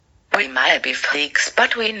we might be freaks,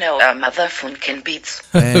 but we know our mother funkin' beats.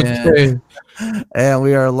 Okay. And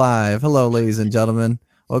we are live. Hello, ladies and gentlemen.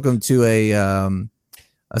 Welcome to a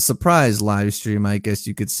surprise live stream, I guess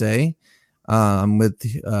you could say. I'm with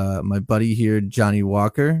my buddy here, Johnny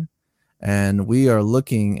Walker, and we are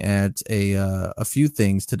looking at a few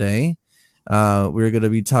things today. We're going to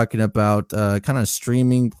be talking about kind of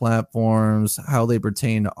streaming platforms, how they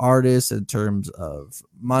pertain to artists in terms of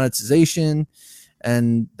monetization,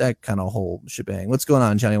 and that kind of whole shebang. What's going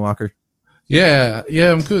on, Johnny Walker? Yeah,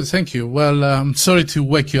 I'm good, thank you. Well, I'm sorry to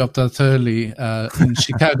wake you up that early. In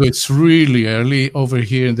Chicago, it's really early. Over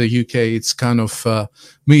here in the UK, it's kind of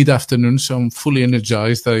mid-afternoon, so I'm fully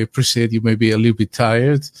energized. I appreciate you may be a little bit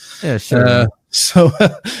tired. Yeah, sure. So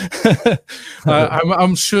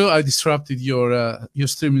I'm sure I disrupted your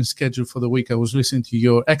streaming schedule for the week. I was listening to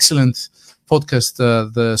your excellent podcast,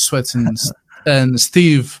 the Sweats and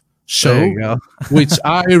Steve show, which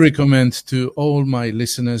I recommend to all my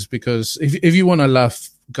listeners, because if you want to laugh,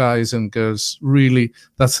 guys and girls, really,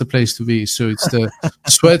 that's the place to be. So it's the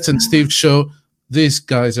Sweats and Steve show. These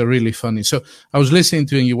guys are really funny. So I was listening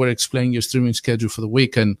to, and you were explaining your streaming schedule for the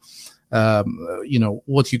week, and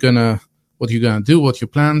what you're gonna do, what your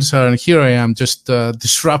plans are. And here I am just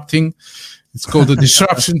disrupting. It's called the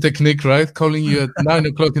disruption technique, right? Calling you at 9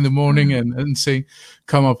 o'clock in the morning and saying,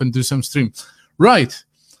 come up and do some stream. Right.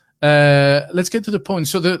 Let's get to the point.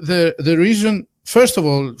 So the reason, first of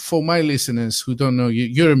all, for my listeners who don't know you,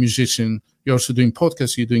 you're a musician. You're also doing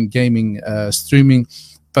podcasts. You're doing gaming, streaming.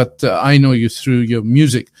 But I know you through your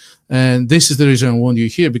music. And this is the reason I want you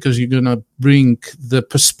here, because you're going to bring the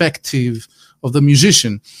perspective of the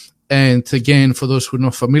musician. And again, for those who are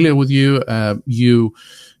not familiar with you, you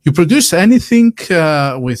produce anything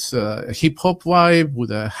with a hip hop vibe,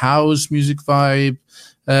 with a house music vibe.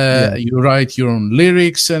 You write your own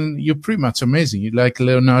lyrics, and you're pretty much amazing. You're like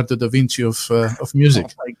Leonardo da Vinci of music.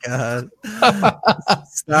 Oh my God!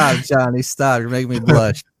 Stop, Johnny! Stop! You're making me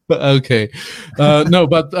blush. Okay,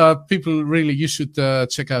 but people really, you should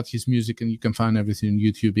check out his music, and you can find everything on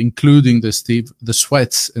YouTube, including the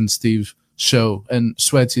Sweats and Steve show. And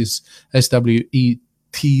Sweats is SWETZ.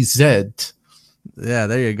 Yeah,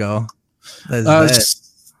 there you go.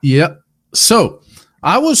 Yeah. So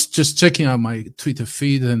I was just checking out my Twitter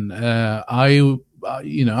feed, and I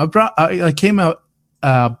came out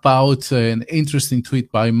about an interesting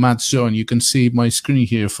tweet by Matt Zo. You can see my screen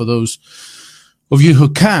here for those of you who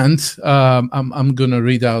can't. I'm gonna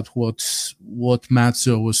read out what Matt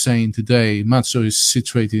Zo was saying today. Matt Zo is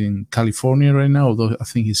situated in California right now, although I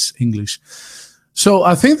think he's English. So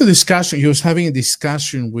I think he was having a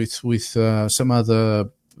discussion with some other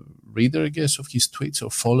reader, I guess, of his tweets or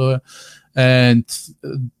follower. And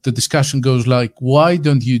the discussion goes like, why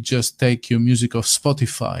don't you just take your music off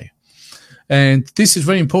Spotify? And this is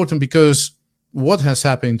very important, because what has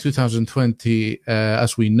happened in 2020,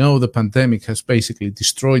 as we know, the pandemic has basically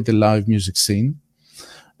destroyed the live music scene.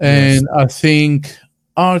 And I think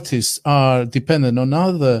artists are dependent on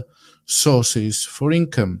other sources for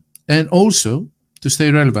income and also to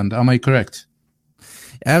stay relevant. Am I correct?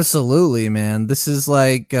 Absolutely, man. This is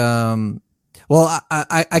like, well,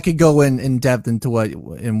 I could go in depth into what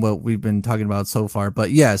we've been talking about so far,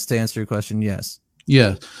 but yes, to answer your question, yes.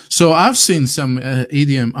 Yeah. So I've seen some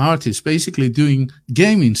EDM artists basically doing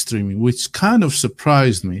gaming streaming, which kind of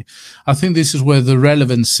surprised me. I think this is where the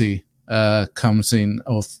relevancy comes in,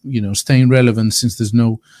 of staying relevant, since there's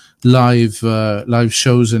no live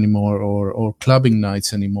shows anymore or clubbing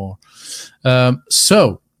nights anymore.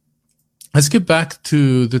 So let's get back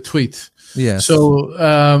to the tweet. Yes. So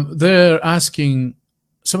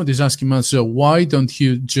somebody's asking Mazzo, why don't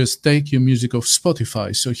you just take your music off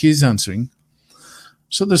Spotify? So he's answering.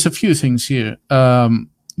 So there's a few things here.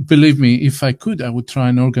 Believe me, if I could, I would try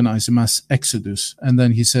and organize a mass exodus. And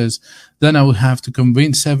then he says, then I would have to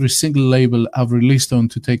convince every single label I've released on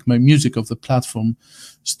to take my music off the platform.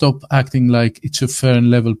 Stop acting like it's a fair and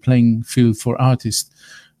level playing field for artists.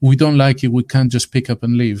 We don't like it. We can't just pick up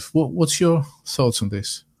and leave. What's your thoughts on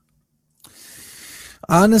this?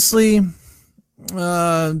 Honestly,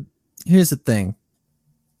 here's the thing.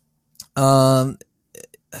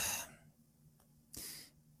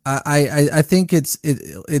 I think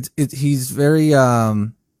he's very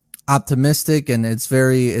optimistic, and it's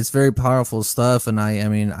very powerful stuff, and I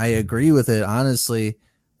mean I agree with it, honestly,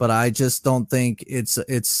 but I just don't think it's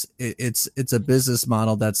a business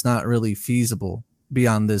model that's not really feasible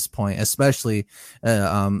beyond this point. Especially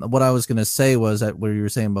what I was going to say was that what you were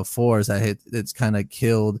saying before is that it's kind of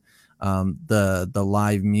killed the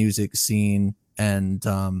live music scene. And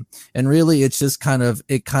really, it's just kind of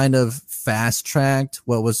fast tracked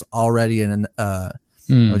what was already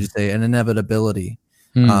What would you say? An inevitability.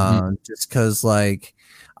 Just because, like,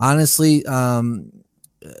 honestly,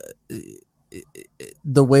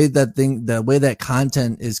 the way that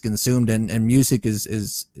content is consumed and music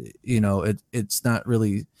is it's not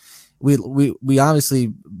really, we obviously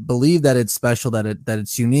believe that it's special, that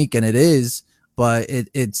it's unique, and it is, but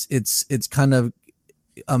it's kind of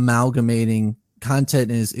amalgamating.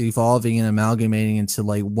 Content is evolving and amalgamating into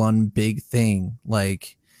like one big thing,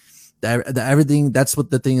 like everything. That's what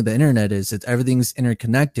the thing of the internet is. Everything's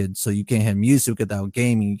interconnected. So you can't have music without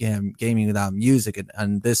gaming. You can't have gaming without music,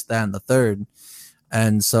 and this, that, and the third.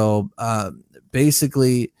 And so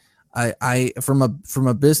basically, I from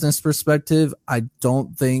a business perspective, I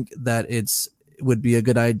don't think that it would be a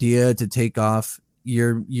good idea to take off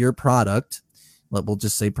your product. We'll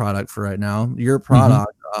just say product for right now. Your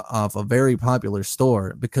product off a very popular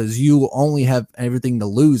store, because you only have everything to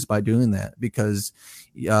lose by doing that. Because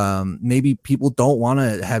maybe people don't want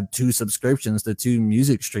to have 2 subscriptions to 2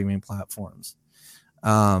 music streaming platforms.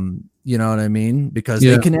 You know what I mean? Because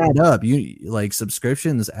they can add up. Like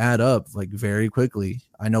subscriptions add up like very quickly.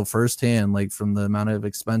 I know firsthand, like from the amount of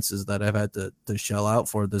expenses that I've had to shell out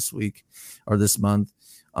for this week or this month,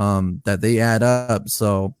 that they add up.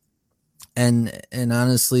 So, and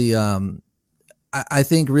honestly, I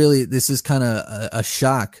think really this is kind of a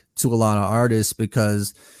shock to a lot of artists,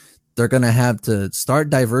 because they're going to have to start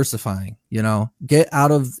diversifying, get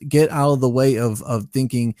out of the way of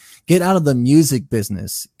thinking, get out of the music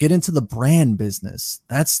business, get into the brand business.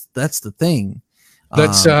 That's the thing.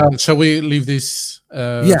 Let's, shall we leave this,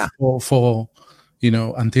 for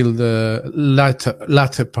until the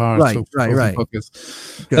latter part of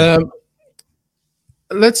the podcast.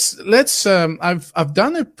 Let's I've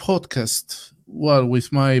done a podcast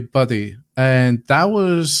with my buddy, and that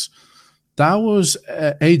was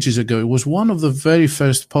ages ago. It was one of the very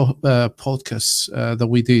first podcasts that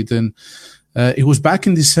we did, and it was back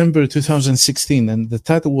in December 2016, and the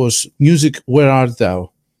title was "Music, Where Art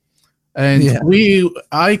Thou?" And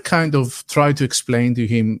I kind of tried to explain to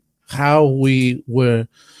him how we were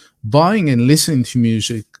buying and listening to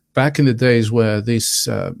music back in the days where this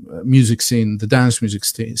music scene, the dance music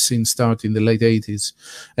scene, started in the late 80s,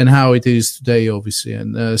 and how it is today, obviously.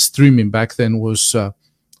 And streaming back then was the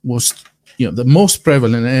most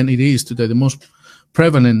prevalent, and it is today the most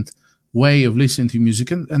prevalent way of listening to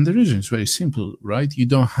music. And the reason is very simple, right? You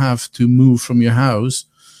don't have to move from your house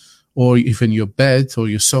or even your bed or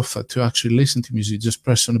your sofa to actually listen to music. Just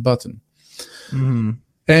press on a button.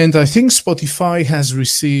 And I think Spotify has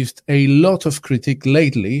received a lot of critique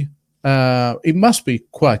lately. It must be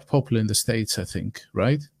quite popular in the States, I think,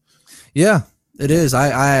 right? Yeah, it is.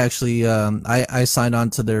 I actually I signed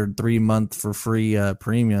on to their 3-month for free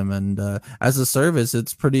premium, and as a service,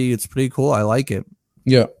 it's pretty cool. I like it.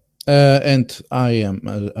 Yeah, and I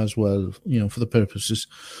am as well. For the purposes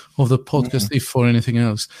of the podcast, if for anything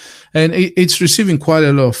else, and it's receiving quite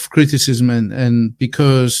a lot of criticism, and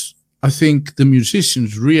because I think the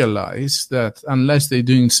musicians realize that unless they're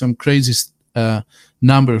doing some crazy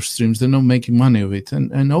number of streams, they're not making money of it.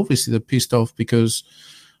 And obviously they're pissed off because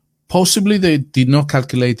possibly they did not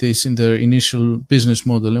calculate this in their initial business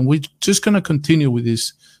model. And we're just going to continue with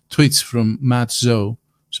these tweets from Matt Zoe.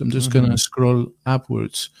 So I'm just going to scroll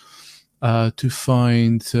upwards to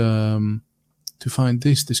find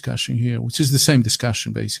this discussion here, which is the same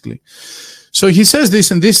discussion basically. So he says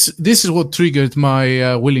this, and this is what triggered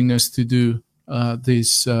my willingness to do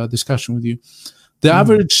this discussion with you. The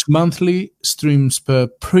average monthly streams per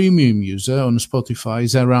premium user on Spotify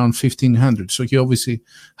is around 1,500. So he obviously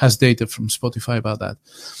has data from Spotify about that.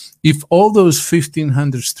 If all those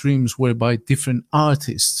 1,500 streams were by different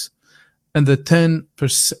artists, and the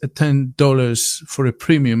 $10 for a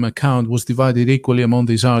premium account was divided equally among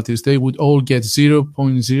these artists, they would all get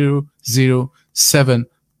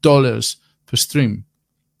 $0.007 per stream.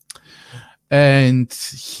 And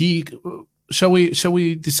shall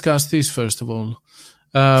we discuss this first of all?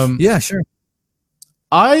 Yeah, sure.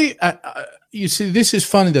 You see, this is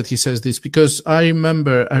funny that he says this, because I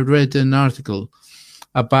remember I read an article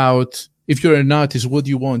about, if you're an artist, what do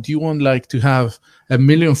you want? Do you want like to have 1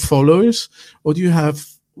 million followers, or do you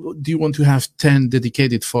want to have 10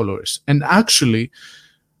 dedicated followers? And actually,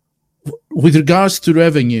 with regards to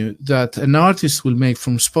revenue that an artist will make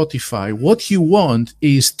from Spotify, what you want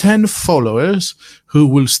is 10 followers who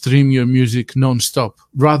will stream your music non-stop,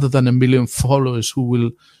 rather than 1 million followers who will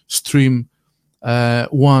stream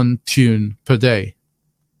one tune per day.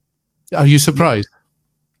 Are you surprised?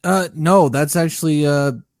 No, that's actually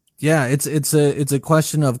it's a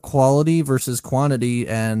question of quality versus quantity,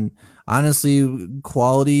 and honestly,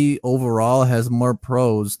 quality overall has more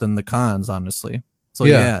pros than the cons, honestly. So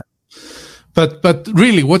yeah. But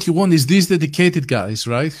really, what you want is these dedicated guys,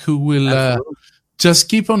 right? Who will just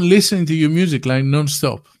keep on listening to your music like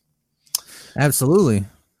nonstop. Absolutely.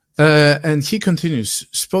 And he continues,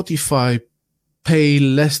 Spotify pay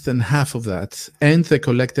less than half of that, and they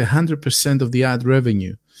collect 100% of the ad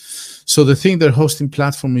revenue. So they think their hosting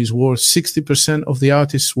platform is worth 60% of the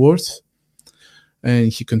artist's worth.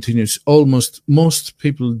 And he continues, most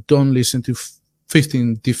people don't listen to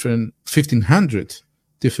 1,500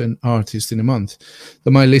 different artists in a month.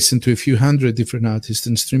 They might listen to a few hundred different artists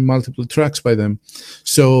and stream multiple tracks by them.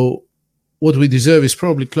 So what we deserve is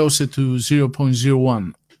probably closer to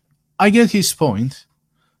 0.01. I get his point.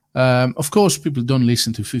 Of course, people don't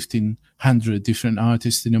listen to 1,500 different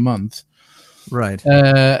artists in a month. Right.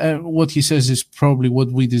 What he says is probably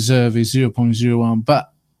what we deserve is 0.01.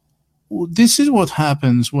 But this is what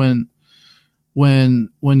happens when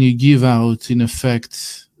you give out, in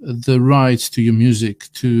effect, the rights to your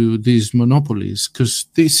music to these monopolies, because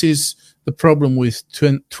this is the problem with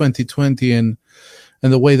 2020 and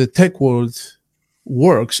the way the tech world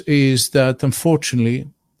works is that, unfortunately,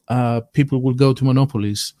 people will go to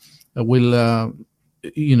monopolies. They will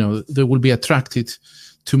be attracted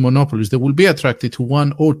to monopolies. They will be attracted to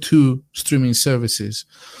one or two streaming services.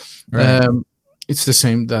 Right. It's the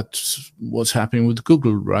same that's what's happening with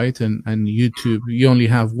Google, right? And YouTube. You only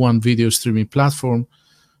have one video streaming platform,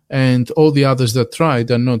 and all the others that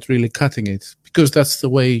tried are not really cutting it, because that's the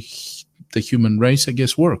way the human race, I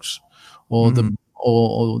guess, works, or the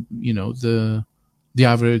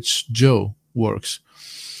average Joe works.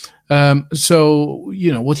 So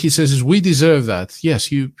what he says is, we deserve that.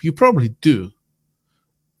 Yes, you probably do,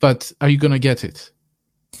 but are you going to get it?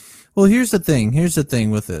 Well, here's the thing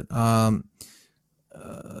with it.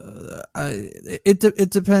 It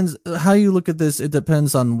depends how you look at this. It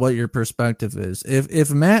depends on what your perspective is.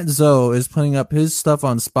 If Matt Zoe is putting up his stuff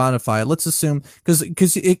on Spotify, let's assume,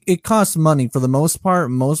 because it costs money for the most part.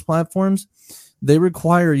 Most platforms, they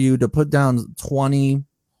require you to put down 20.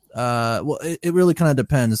 It really kind of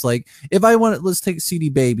depends. Like, if I want, let's take CD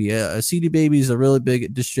Baby. CD Baby is a really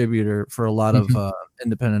big distributor for a lot of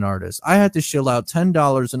independent artists. I had to shell out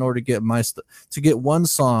 $10 in order to get to get one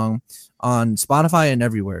song on Spotify and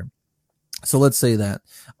everywhere. So let's say that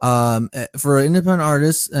for an independent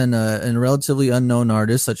artist and a relatively unknown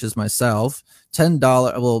artist such as myself,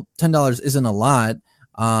 $10 isn't a lot.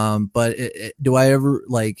 But do I ever,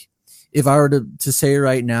 like, if I were to say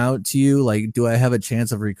right now to you, like, do I have a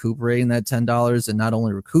chance of recuperating that $10 and not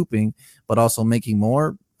only recouping, but also making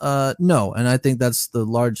more? No. And I think that's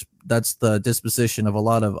the disposition of a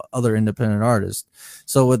lot of other independent artists.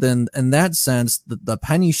 So in that sense, the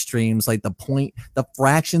penny streams, like the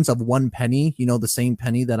fractions of 1 penny, the same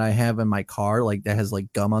penny that I have in my car, like that has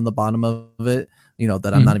like gum on the bottom of it,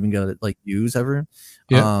 that I'm not even going to like use ever.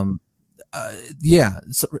 Yeah.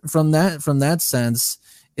 So from that sense,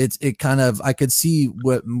 it kind of, I could see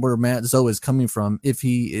where Matt Zoe is coming from, if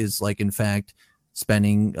he is, like, in fact,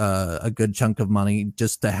 spending a good chunk of money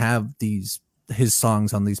just to have his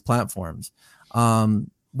songs on these platforms.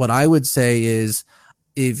 What I would say is,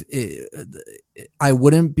 I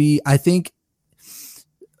think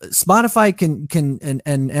Spotify can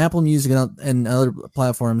and Apple Music and other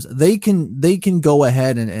platforms, they can go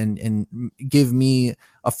ahead and give me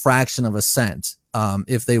a fraction of a cent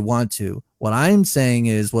if they want to. What I'm saying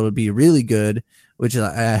is, what would be really good, which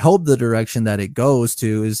I hope the direction that it goes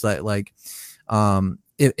to, is that, like,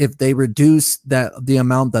 if they reduce the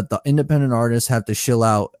amount that the independent artists have to shill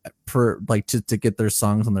out to get their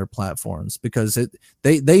songs on their platforms, because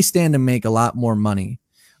they stand to make a lot more money.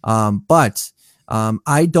 But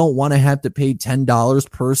I don't want to have to pay $10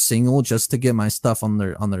 per single just to get my stuff on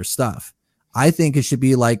their stuff. I think it should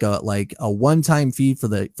be like a one-time fee for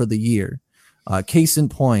the year. Case in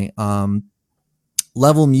point,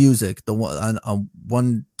 Level Music, the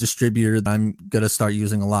one distributor that I'm gonna start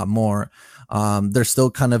using a lot more. They're still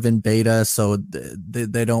kind of in beta, so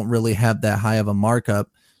they don't really have that high of a markup.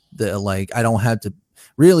 I don't have to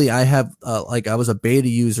really. I have I was a beta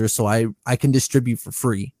user, so I can distribute for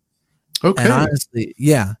free. Okay. And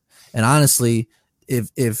honestly,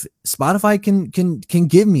 if Spotify can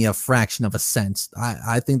give me a fraction of a cent,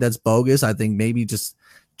 I think that's bogus. I think maybe just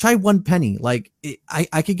try 1 penny. Like,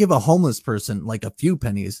 I could give a homeless person like a few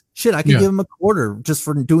pennies. Shit, I could give him a quarter just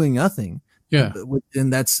for doing nothing. Yeah.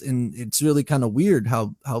 And it's really kind of weird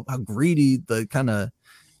how greedy the kind of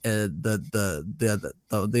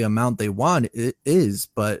the amount they want it is.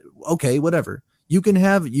 But okay, whatever. You can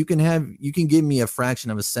give me a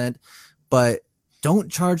fraction of a cent, but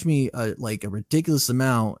don't charge me a ridiculous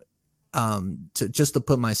amount to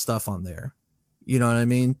put my stuff on there. You know what I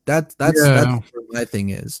mean? That's what my thing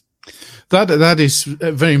is. That is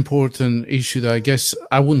a very important issue that I guess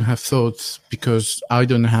I wouldn't have thought, because I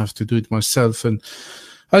don't have to do it myself. And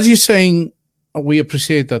as you're saying, we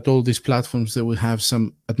appreciate that all these platforms, that will have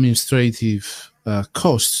some administrative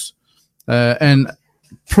costs, and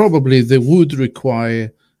probably they would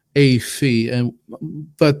require a fee,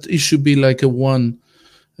 but it should be like a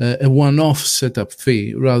one-off setup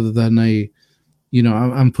fee, rather than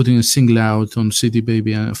I'm putting a single out on CD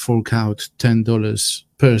Baby and fork out $10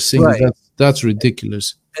 per single. Right. That's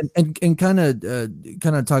ridiculous. And kind of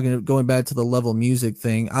going back to the level music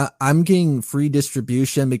thing, I'm getting free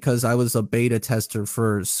distribution because I was a beta tester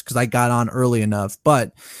first, because I got on early enough.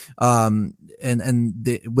 But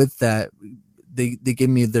with that, they give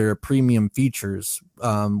me their premium features,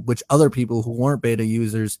 which other people who weren't beta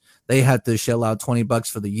users, they had to shell out $20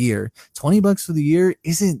 for the year. $20 for the year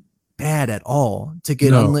isn't bad at all to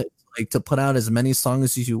get like to put out as many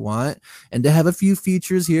songs as you want, and to have a few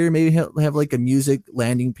features here, maybe have like a music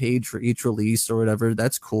landing page for each release or whatever.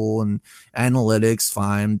 That's cool. And analytics,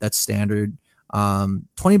 fine, that's standard.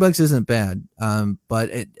 $20 isn't bad.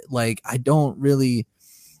 But I don't really,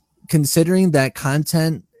 considering that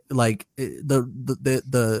content, like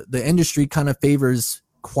the industry kind of favors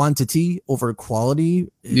quantity over quality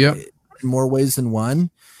in more ways than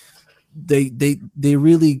one. They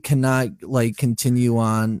really cannot like continue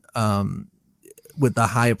on with the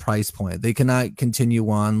high price point. They cannot continue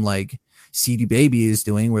on like CD Baby is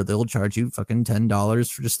doing, where they'll charge you fucking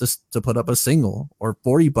 $10 for just to put up a single, or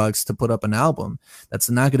 $40 to put up an album. That's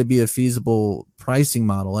not going to be a feasible pricing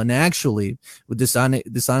model. And actually, with this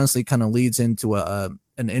honestly kind of leads into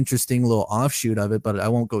an interesting little offshoot of it, but I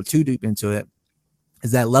won't go too deep into it.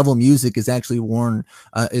 Is that Level Music is actually owned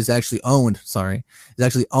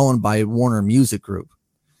by Warner Music Group.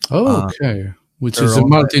 Oh, okay. Which is a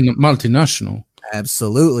multinational.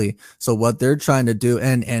 Absolutely. So what they're trying to do,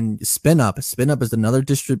 and Spin Up is another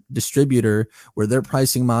distributor where their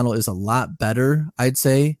pricing model is a lot better, I'd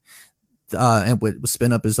say. And with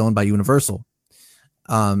Spin Up is owned by Universal.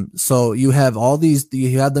 So you have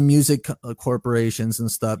the music corporations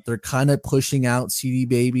and stuff. They're kind of pushing out CD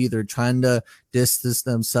Baby. They're trying to distance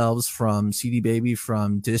themselves from CD Baby,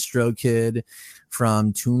 from DistroKid,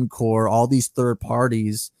 from TuneCore, all these third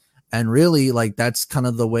parties. And really, like, that's kind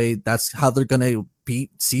of the way, that's how they're going to beat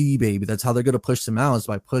CD Baby. That's how they're going to push them out, is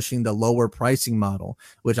by pushing the lower pricing model,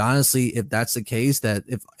 which honestly, if that's the case, that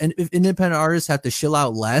if independent artists have to shill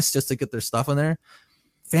out less just to get their stuff in there,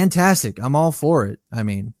 fantastic. I'm all for it. I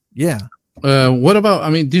mean, yeah. What about,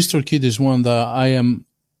 DistroKid is one that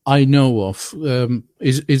I know of.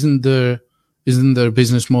 Isn't their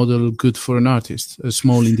business model good for an artist, a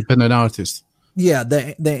small independent artist? Yeah,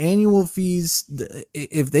 the annual fees,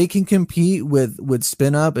 if they can compete with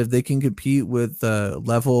Spin Up, if they can compete with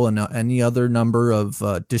Level and any other number of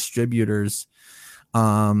distributors,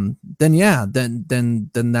 then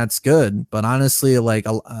that's good. But honestly, like,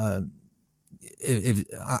 if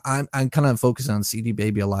I'm kind of focused on CD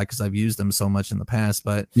Baby a lot because I've used them so much in the past,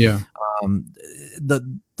 but the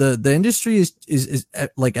industry is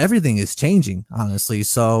like, everything is changing, honestly.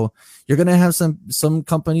 So you're gonna have some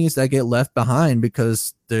companies that get left behind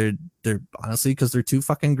because they're too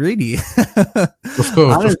fucking greedy. Of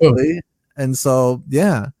course, honestly. And so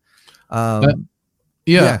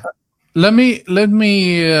Let me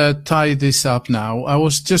tie this up now. I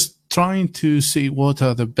was just trying to see what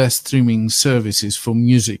are the best streaming services for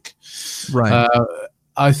music. Right.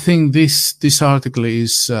 I think this article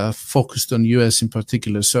is focused on US in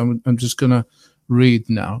particular, so I'm just gonna read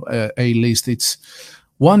now a list.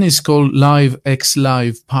 One is called Live X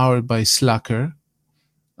Live, powered by Slacker.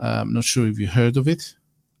 I'm not sure if you heard of it.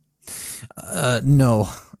 No.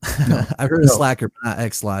 I've heard of Slacker, but not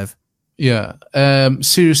X Live. Yeah.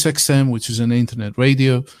 Sirius XM, which is an internet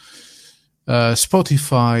radio.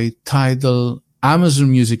 Spotify, Tidal,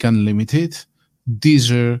 Amazon Music Unlimited,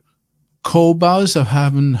 Deezer, Qobuz. I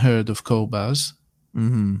haven't heard of Qobuz.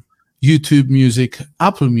 Mm-hmm. YouTube Music,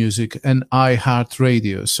 Apple Music, and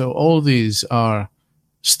iHeartRadio. So all these are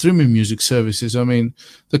streaming music services. I mean,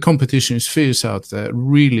 the competition is fierce out there.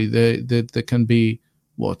 Really, there can be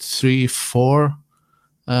 3, 4,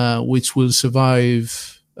 which will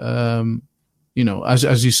survive. As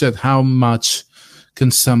you said, how much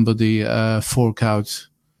can somebody fork out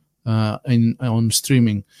on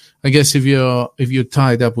streaming? I guess if you're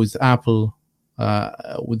tied up with Apple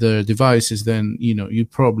with their devices, then you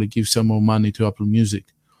probably give some more money to Apple Music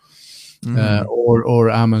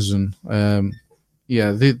or Amazon.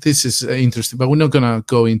 Yeah, this is interesting, but we're not going to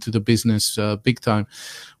go into the business big time.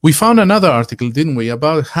 We found another article, didn't we,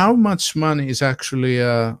 about how much money is actually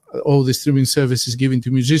all the streaming services giving to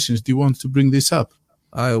musicians. Do you want to bring this up?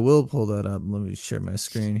 I will pull that up. Let me share my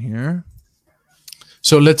screen here.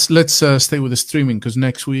 So let's stay with the streaming, because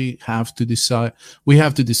next we have to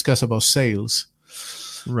discuss about sales.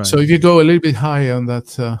 Right. So if you go a little bit higher on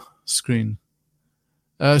that screen,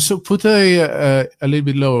 so put a little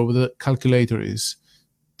bit lower where the calculator is.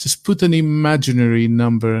 Just put an imaginary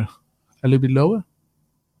number a little bit lower.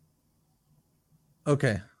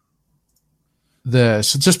 Okay. There.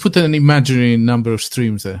 So just put an imaginary number of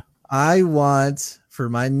streams there. I want for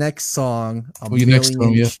my next song a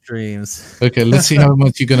million streams. Okay, let's see how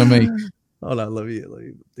much you're gonna make. Hold on, let me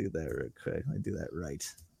do that real quick. Let me do that right.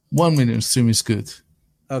 1 million stream is good.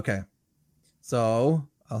 Okay. So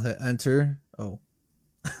I'll hit enter. Oh.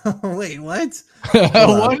 Wait, what?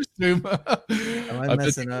 One stream. Am I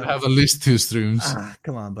messing up? Have at least 2 streams.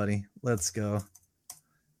 Come on, buddy. Let's go.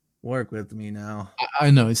 Work with me now.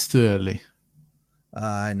 I know it's too early.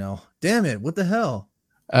 I know. Damn it! What the hell?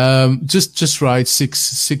 Just write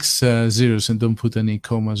six zeros and don't put any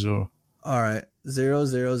commas or. All right,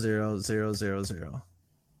 0000000.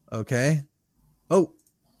 Okay. Oh,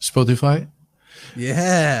 Spotify.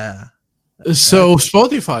 Yeah. So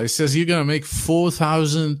Spotify says you're gonna make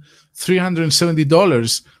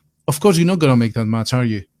 $4,370. Of course, you're not gonna make that much, are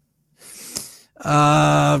you?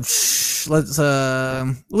 Let's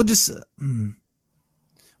we'll just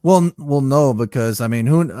well no, because I mean,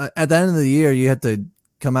 who at the end of the year you have to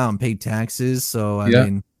come out and pay taxes, so I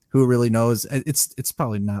mean, who really knows? It's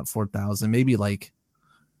probably not 4,000, maybe like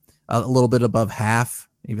a little bit above half.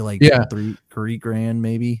 Maybe like three grand,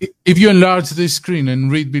 maybe. If you enlarge this screen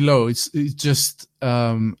and read below, it just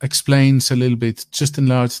explains a little bit. Just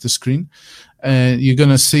enlarge the screen, and you're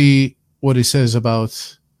gonna see what it says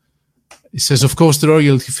about. It says, of course, the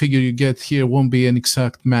royalty figure you get here won't be an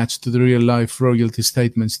exact match to the real life royalty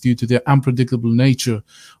statements due to the unpredictable nature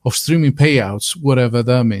of streaming payouts, whatever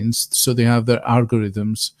that means. So they have their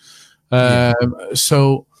algorithms.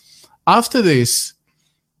 So after this,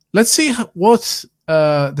 let's see what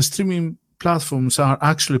the streaming platforms are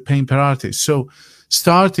actually paying per artist. So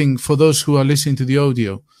starting for those who are listening to the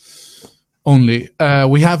audio only,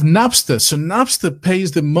 we have Napster. So Napster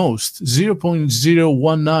pays the most,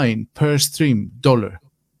 0.019 per stream, dollar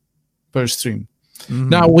per stream. Mm-hmm.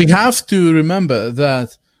 Now we have to remember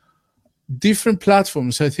that different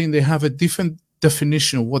platforms, I think they have a different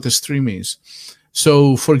definition of what a stream is.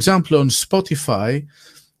 So for example, on Spotify,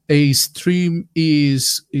 a stream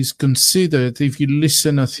is considered if you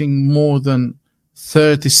listen, I think, more than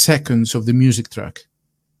 30 seconds of the music track.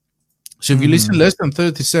 So if you listen less than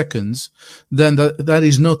 30 seconds, then that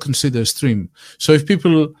is not considered a stream. So if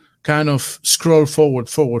people kind of scroll forward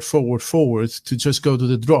to just go to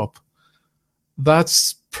the drop,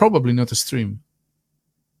 that's probably not a stream.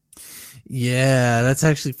 Yeah, that's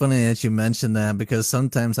actually funny that you mentioned that, because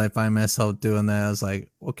sometimes I find myself doing that. I was like,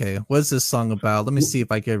 okay, what's this song about? Let me see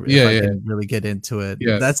if I can really get into it.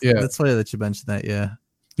 Yeah, that's funny that you mentioned that. Yeah.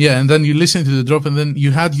 Yeah, and then you listen to the drop, and then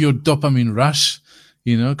you had your dopamine rush,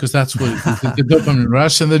 you know, because that's what the dopamine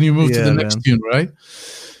rush, and then you move to the next tune, right?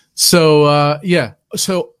 So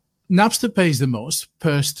so Napster pays the most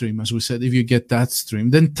per stream, as we said, if you get that stream.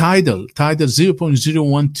 Then Tidal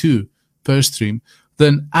 0.012 per stream.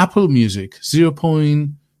 Then Apple Music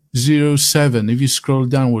 0.07 if you scroll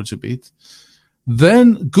downwards a bit.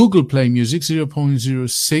 Then Google Play Music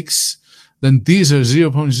 0.06. Then Deezer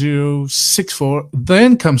 0.064.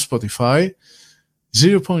 Then comes Spotify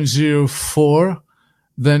 0.04.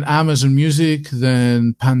 Then Amazon Music.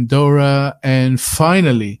 Then Pandora, and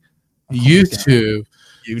finally YouTube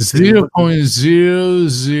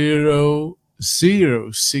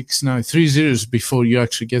 0.00069. 3 zeros before you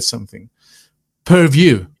actually get something. Per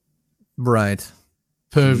view. Right.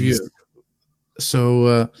 Per view.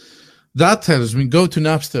 So that tells me, go to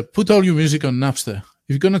Napster. Put all your music on Napster.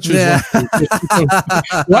 If you're going to choose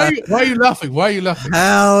one. Why are you laughing? Why are you laughing?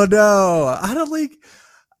 Hell no. I don't like...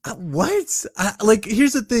 What?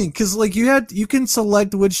 Here's the thing. Because, you can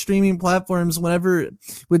select which streaming platforms whenever...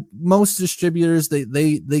 With most distributors, they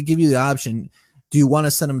give you the option. Do you want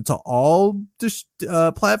to send them to all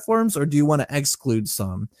platforms, or do you want to exclude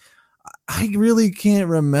some? I really can't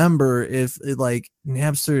remember if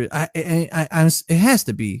Napster. It has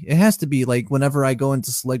to be. It has to be whenever I go into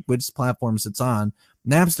select which platforms it's on,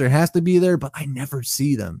 Napster has to be there, but I never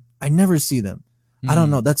see them. I don't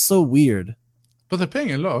know. That's so weird. But they're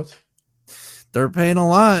paying a lot. They're paying a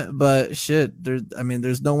lot, but shit.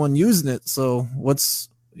 There's no one using it. So what's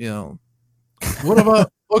What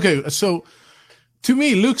about? Okay, so to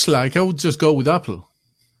me, it looks like I would just go with Apple.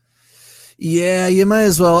 Yeah, you might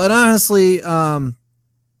as well. And honestly,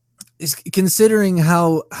 considering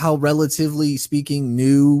how relatively speaking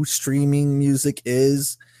new streaming music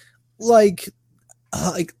is, like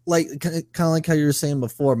kind of like how you were saying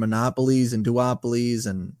before, monopolies and duopolies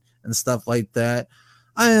and stuff like that.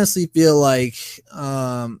 I honestly feel like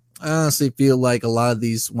a lot of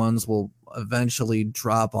these ones will eventually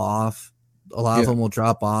drop off. A lot of them will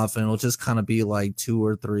drop off, and it'll just kind of be like 2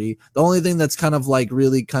 or 3. The only thing that's kind of like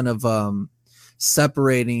really kind of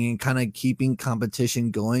separating and kind of keeping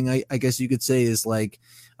competition going, I guess you could say, is like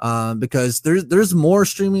because there's more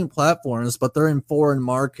streaming platforms, but they're in foreign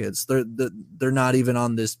markets. They're not even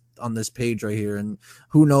on this page right here, and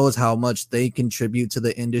who knows how much they contribute to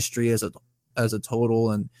the industry as a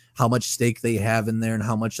total, and how much stake they have in there, and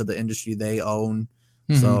how much of the industry they own.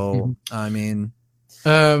 So I mean,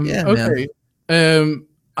 okay.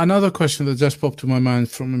 Another question that just popped to my mind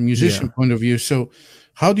from a musician point of view. So,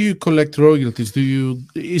 how do you collect royalties?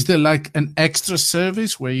 Is there like an extra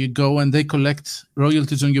service where you go and they collect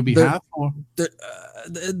royalties on your behalf?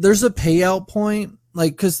 There's a payout point,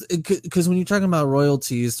 like because when you're talking about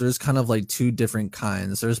royalties, there's kind of like 2 different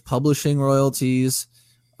kinds. There's publishing royalties,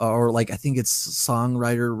 or like I think it's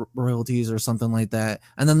songwriter royalties or something like that,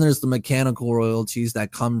 and then there's the mechanical royalties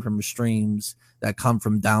that come from streams, that come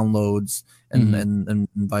from downloads, and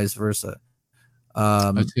vice versa.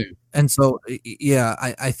 And so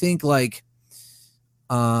I think like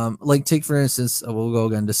take for instance, we'll go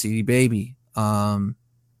again to CD Baby. $10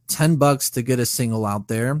 to get a single out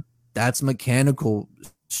there, that's mechanical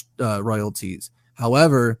royalties.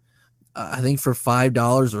 However, I think for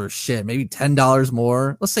 $5 or maybe $10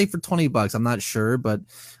 more, let's say for $20, I'm not sure, but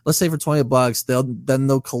let's say for $20,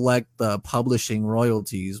 they'll collect the publishing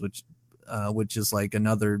royalties, which is like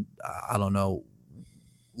another, I don't know,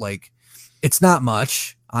 like it's not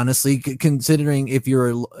much, honestly, considering if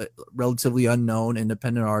you're a relatively unknown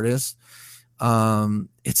independent artist.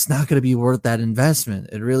 It's not going to be worth that investment.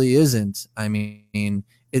 It really isn't. I mean,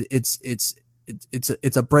 it's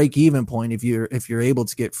a break even point if you're able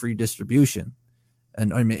to get free distribution,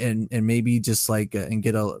 and maybe just like and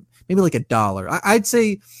get maybe like $1. I'd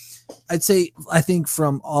say I think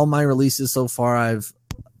from all my releases so far, I've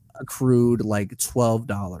accrued like $12.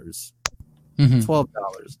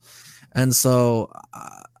 $12. And so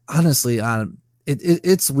honestly,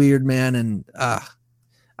 it's weird, man, and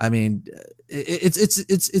I mean,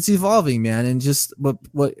 it's evolving, man, and just what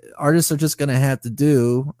artists are just gonna have to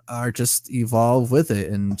do are just evolve with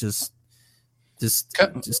it, and just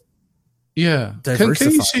diversify.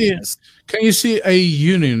 Can you see a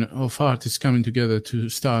union of artists coming together to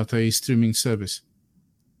start a streaming service?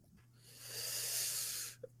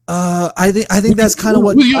 I think that's kind of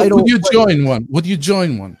what. Would you join one? Would you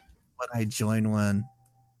join one? Would I join one?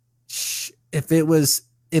 If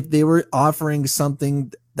they were offering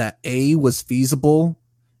something that A, was feasible,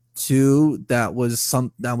 2, that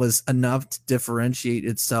was enough to differentiate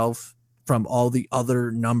itself from all the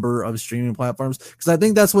other number of streaming platforms, because I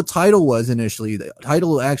think that's what Tidal was initially.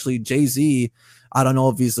 Tidal, actually, Jay-Z, I don't know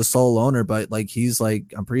if he's the sole owner, but like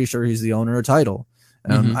I'm pretty sure he's the owner of Tidal.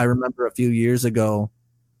 I remember a few years ago,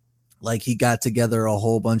 like he got together a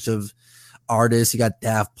whole bunch of artists. He got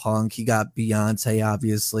Daft Punk, he got Beyonce,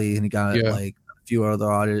 obviously, and he got like a few other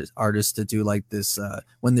artists to do like this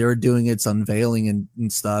when they were doing its unveiling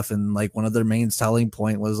and stuff. And like one of their main selling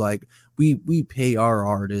point was like, we pay our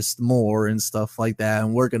artists more and stuff like that,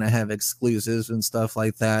 and we're gonna have exclusives and stuff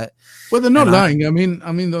like that. Well, they're not lying. I mean,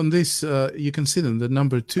 on this, you can see them, the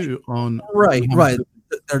number 2 on right.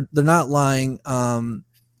 They're not lying.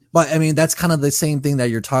 But I mean, that's kind of the same thing that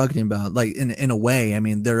you're talking about, like in a way. I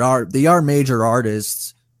mean, they are major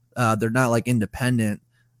artists. They're not like independent,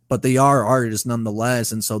 but they are artists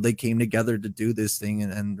nonetheless. And so they came together to do this thing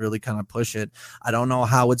and really kind of push it. I don't know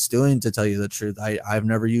how it's doing, to tell you the truth. I've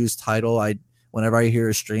never used Tidal. Whenever I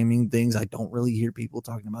hear streaming things, I don't really hear people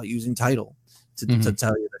talking about using Tidal, to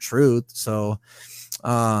tell you the truth. So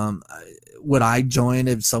would I join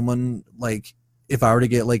if someone like, if I were to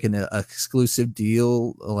get like an exclusive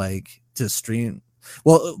deal, like to stream?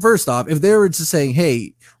 Well, first off, if they were to say,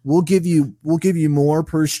 hey, we'll give you more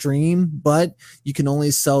per stream, but you can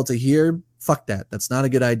only sell to here, fuck that. That's not a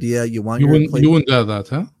good idea. You wouldn't do that,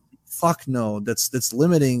 huh? Fuck no. That's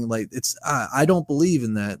limiting. Like I don't believe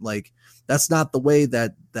in that. Like that's not the way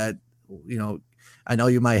that I know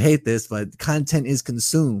you might hate this, but content is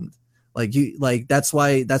consumed. That's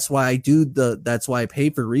why I pay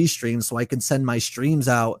for restreams, so I can send my streams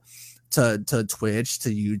out to Twitch, to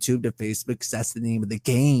YouTube, to Facebook, because that's the name of the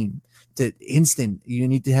game. You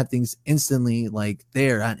need to have things instantly like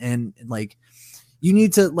there, and like you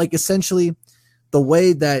need to like essentially the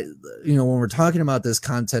way that, you know, when we're talking about this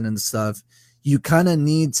content and stuff, you kind of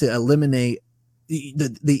need to eliminate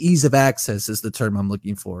the ease of access is the term I'm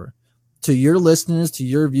looking for. To your listeners, to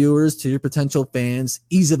your viewers, to your potential fans,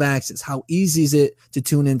 ease of access. How easy is it to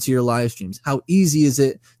tune into your live streams? How easy is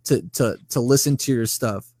it to listen to your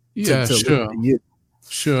stuff? Yeah, sure.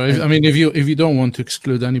 Sure. And, I mean, if you don't want to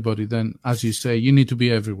exclude anybody, then as you say, you need to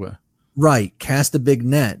be everywhere. Right. Cast a big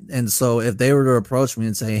net. And so if they were to approach me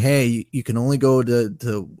and say, hey, you can only go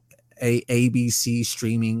to ABC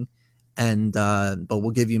streaming and but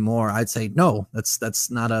we'll give you more, I'd say no,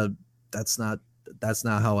 that's not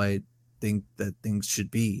how I think that things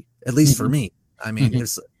should be, at least for me. I mean,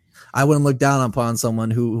 I wouldn't look down upon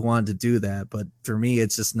someone who wanted to do that, but for me,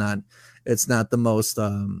 it's just not the most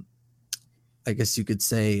I guess you could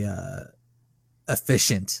say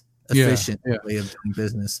efficient way of doing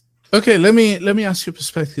business. Okay, let me ask your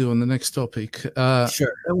perspective on the next topic.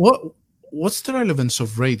 Sure. What's the relevance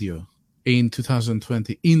of radio in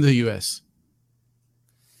 2020 in the US?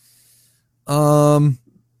 I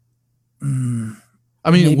mean,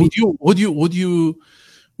 maybe. would you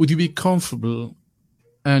be comfortable?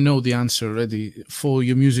 I know the answer already, for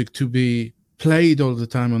your music to be played all the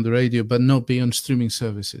time on the radio, but not be on streaming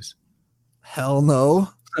services? Hell no.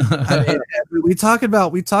 I mean, we talk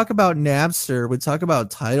about Napster, we talk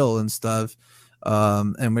about Tidal and stuff,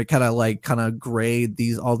 and we kind of grade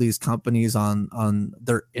all these companies on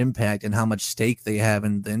their impact and how much stake they have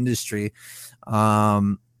in the industry.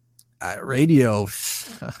 Radio,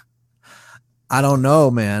 I don't know,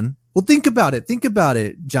 man. Well, think about it,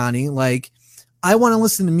 Johnny. Like, I want to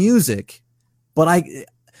listen to music, but I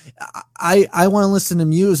want to listen to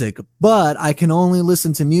music, but I can only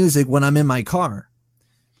listen to music when I'm in my car.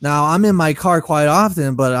 Now, I'm in my car quite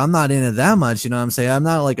often, but I'm not in it that much. You know what I'm saying? I'm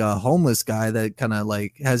not like a homeless guy that kind of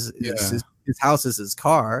like has his house as his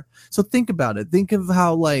car. So think about it. Think of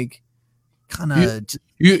how like kind of...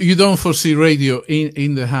 You don't foresee radio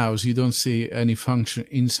in the house. You don't see any function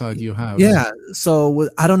inside your house. Yeah. So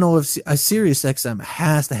I don't know if a Sirius XM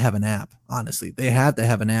has to have an app. Honestly, they have to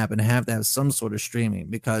have an app and have to have some sort of streaming,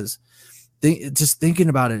 because just thinking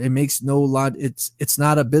about it, it makes no lot. It's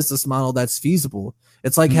not a business model that's feasible.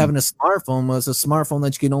 It's like having a smartphone was a smartphone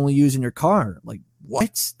that you can only use in your car. Like,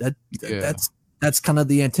 what? That's kind of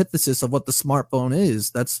the antithesis of what the smartphone is.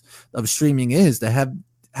 That's of streaming is, to have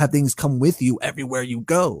things come with you everywhere you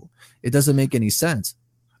go. It doesn't make any sense.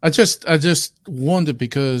 I just wonder,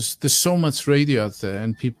 because there's so much radio out there,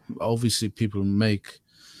 and people make,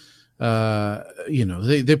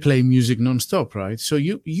 they play music nonstop, right? So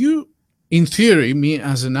you, in theory, me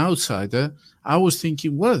as an outsider, I was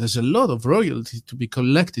thinking, well, there's a lot of royalty to be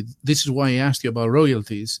collected. This is why I asked you about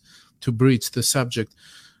royalties, to breach the subject.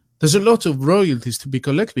 There's a lot of royalties to be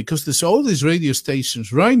collected, because there's all these radio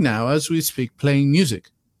stations right now, as we speak, playing music.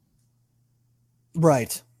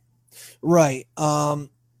 Right.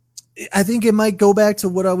 I think it might go back to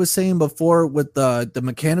what I was saying before with the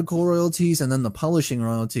mechanical royalties and then the publishing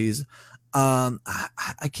royalties. I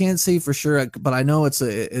can't say for sure, but I know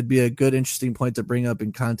it'd be a good, interesting point to bring up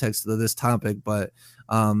in context of this topic. But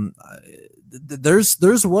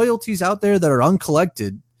there's royalties out there that are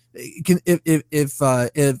uncollected. If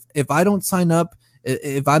I don't sign up,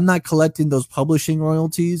 if I'm not collecting those publishing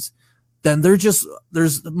royalties, then there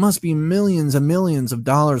must be millions and millions of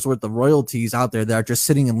dollars worth of royalties out there that are just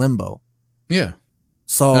sitting in limbo. Yeah.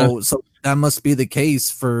 So that must be the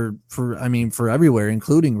case for everywhere,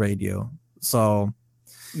 including radio. So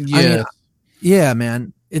yeah,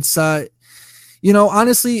 man, it's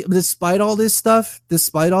honestly, despite all this stuff, it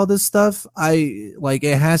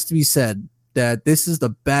has to be said that this is the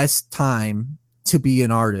best time to be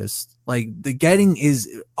an artist. Like, the getting is,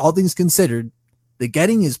 all things considered, the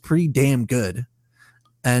getting is pretty damn good.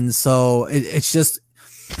 And so it's just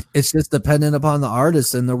dependent upon the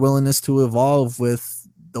artist and their willingness to evolve with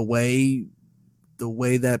the way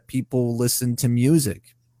that people listen to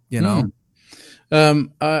music, you know?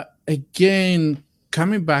 Again,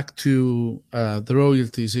 coming back to the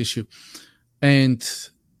royalties issue, and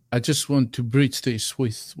I just want to bridge this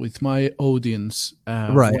with my audience.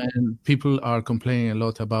 Right. When people are complaining a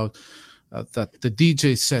lot about that the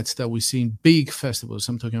DJ sets that we see in big festivals,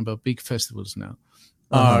 I'm talking about big festivals now,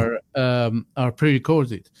 are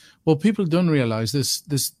pre-recorded. Well, people don't realize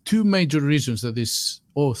there's two major reasons that this,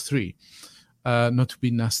 or three, not to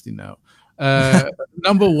be nasty now.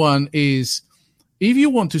 Number one is, if you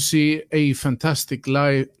want to see a fantastic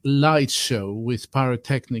light show with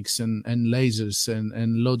pyrotechnics and lasers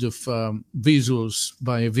and loads of visuals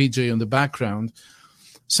by a VJ on the background,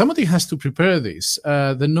 somebody has to prepare this.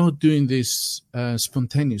 They're not doing this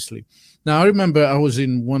spontaneously. Now, I remember I was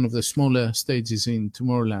in one of the smaller stages in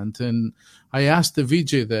Tomorrowland, and I asked the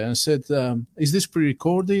VJ there and said, is this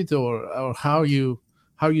pre-recorded, or how are you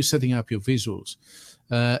setting up your visuals?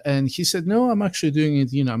 And he said, no, I'm actually doing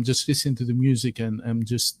it, I'm just listening to the music and I'm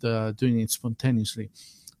just doing it spontaneously.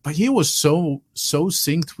 But he was so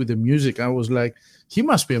synced with the music. I was like, he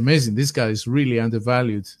must be amazing. This guy is really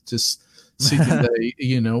undervalued, just sitting there,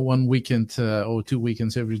 1 weekend or 2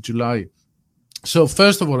 weekends every July. So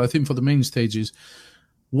first of all, I think for the main stages,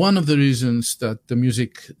 one of the reasons that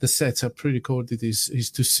the sets are pre-recorded is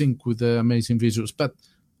to sync with the amazing visuals. But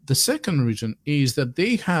the second reason is that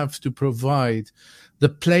they have to provide the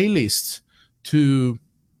playlist to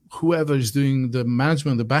whoever is doing the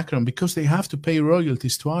management in the background, because they have to pay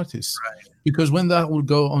royalties to artists. Right. Because when that will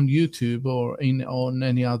go on YouTube or on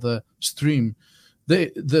any other stream,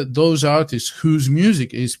 those artists whose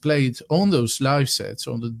music is played on those live sets,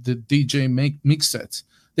 on the DJ mix sets,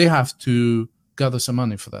 they have to gather some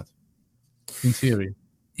money for that, in theory.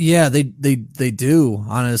 Yeah, they do,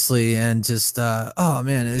 honestly. And just oh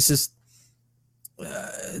man, it's just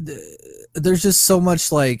there's just so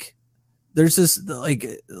much, like there's just like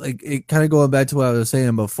it, kind of going back to what I was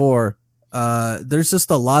saying before. There's just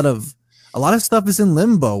a lot of stuff is in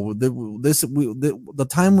limbo. The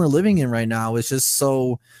time we're living in right now is just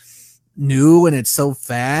so new, and it's so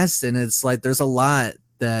fast, and it's like there's a lot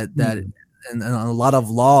that and a lot of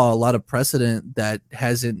law, a lot of precedent that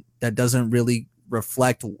doesn't really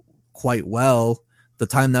reflect quite well the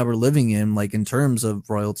time that we're living in, like in terms of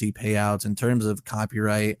royalty payouts, in terms of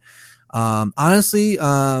copyright. Honestly,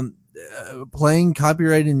 playing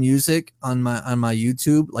copyrighted music on my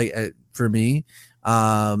YouTube, like for me,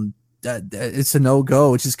 that it's a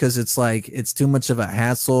no-go, just because it's like it's too much of a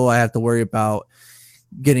hassle. I have to worry about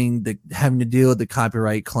having to deal with the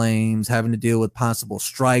copyright claims, having to deal with possible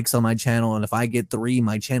strikes on my channel, and if I get 3,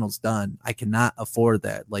 my channel's done. I cannot afford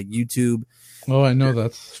that. Like YouTube. Oh, I know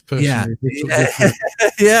that personally.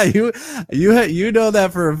 Yeah, you know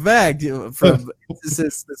that for a fact from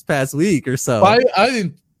this past week or so. I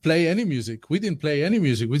didn't play any music. We didn't play any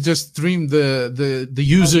music. We just streamed the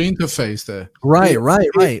user interface there. Right.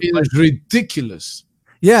 It was ridiculous.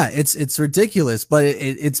 Yeah, it's ridiculous, but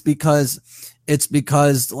it's because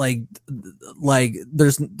like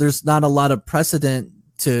there's not a lot of precedent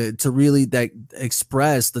to really that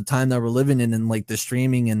express the time that we're living in, and like the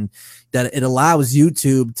streaming, and that it allows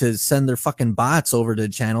YouTube to send their fucking bots over to the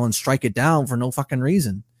channel and strike it down for no fucking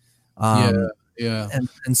reason. Yeah.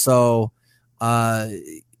 And so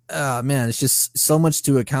man, it's just so much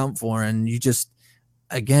to account for, and you just,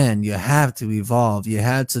 again, you have to evolve, you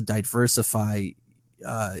have to diversify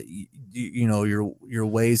your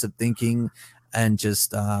ways of thinking, and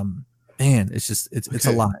just man, it's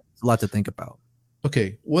a lot to think about.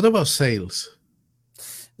 Okay, what about sales,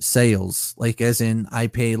 like as in I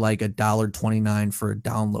pay like $1.29 for a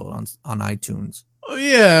download on iTunes?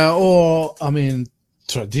 Yeah, or I mean,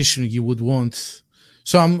 traditionally you would want,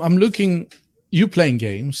 so I'm looking, you playing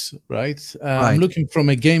games, right? Right. I'm looking from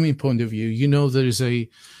a gaming point of view. There is a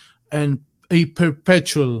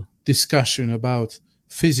perpetual discussion about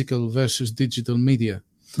physical versus digital media,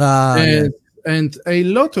 and a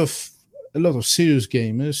lot of serious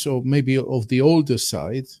gamers, or maybe of the older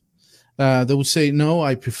side, they would say, no,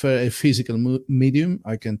 I prefer a physical medium.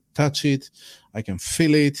 I can touch it, I can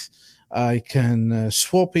feel it, I can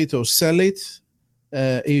swap it or sell it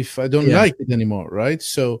if I don't like it anymore, right?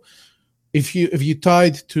 So if you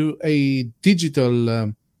tied to a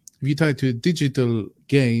digital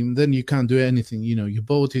game, then you can't do anything. You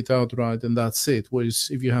bought it outright and that's it. Whereas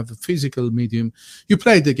if you have the physical medium, you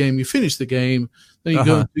play the game, you finish the game, then you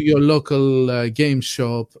go to your local game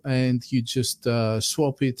shop and you just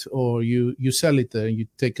swap it, or you sell it there and you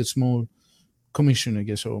take a small commission, I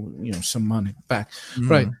guess, or some money back.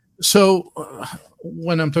 Right. So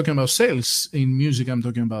when I'm talking about sales in music, I'm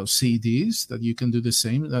talking about CDs, that you can do the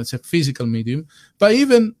same. That's a physical medium. But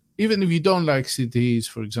even if you don't like CDs,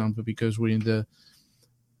 for example, because we're in the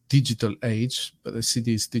digital age, but the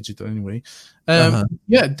CD is digital anyway.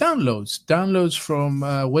 Downloads from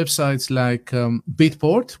websites like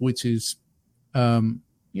Beatport, which is I'm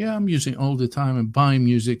using all the time, and buying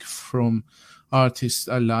music from artists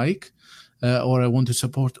I like or I want to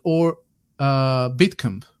support, or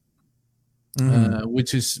Bitcamp,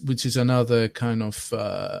 which is another kind of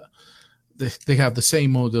they have the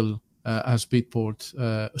same model as Beatport.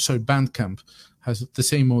 Bandcamp has the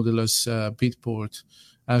same model as Beatport,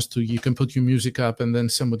 as to you can put your music up and then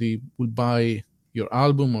somebody will buy your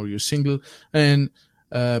album or your single. And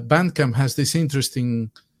Bandcamp has this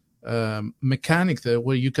interesting mechanic there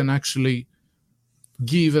where you can actually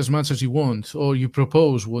give as much as you want, or you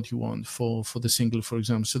propose what you want for the single, for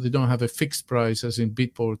example. So they don't have a fixed price as in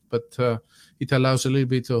Beatport, but it allows a little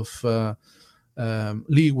bit of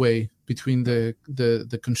leeway between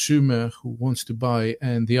the consumer who wants to buy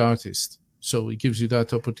and the artist. So it gives you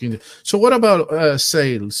that opportunity. So what about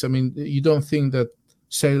sales? I mean, you don't think that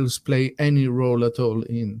sales play any role at all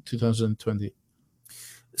in 2020?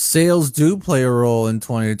 Sales do play a role in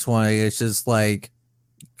 2020. It's just like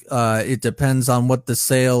it depends on what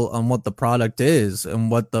the product is and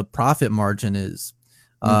what the profit margin is.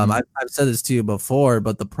 I've said this to you before,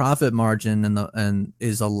 but the profit margin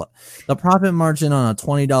the profit margin on a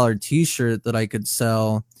 $20 T-shirt that I could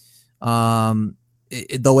sell,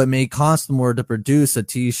 though it may cost more to produce a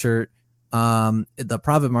T-shirt, the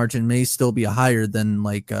profit margin may still be higher than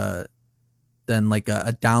like a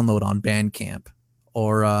download on Bandcamp.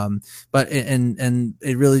 Or but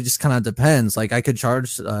it really just kind of depends. Like I could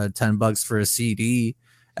charge $10 for a CD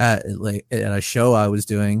at a show I was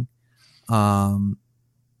doing, and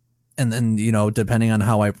then depending on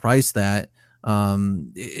how I price that,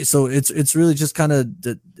 so it's really just kind of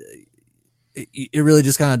it really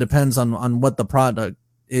just kind of depends on what the product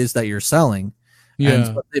is that you're selling.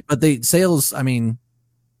 Yeah, but the sales. I mean,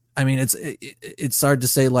 it's hard to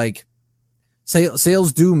say like.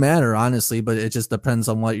 Sales do matter, honestly, but it just depends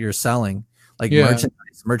on what you're selling. Like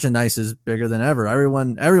merchandise is bigger than ever.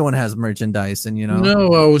 Everyone has merchandise, and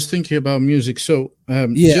No, I was thinking about music. So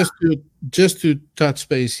just to touch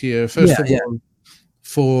base here. First of all,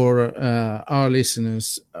 for our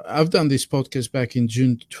listeners, I've done this podcast back in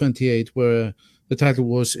June 28, where the title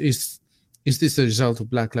was "Is this the result of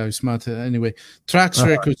Black Lives Matter?" Anyway, Trax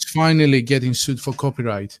Records finally getting sued for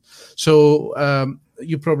copyright. So.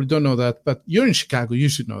 You probably don't know that, but you're in Chicago. You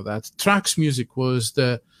should know that. Trax Music was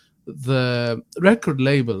the record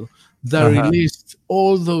label that released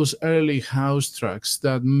all those early house tracks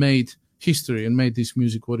that made history and made this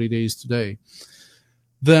music what it is today.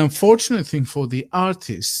 The unfortunate thing for the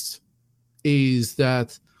artists is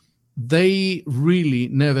that they really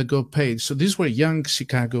never got paid. So these were young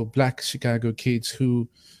black Chicago kids who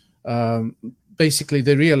basically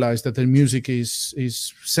they realized that their music is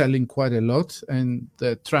selling quite a lot, and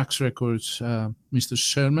the Trax Records, Mr.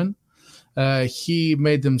 Sherman, he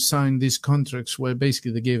made them sign these contracts where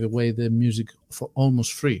basically they gave away their music for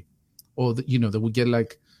almost free, or they would get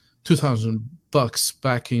like $2,000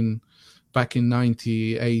 back in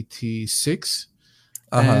 1986,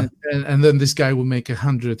 and then this guy would make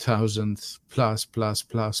 100,000 plus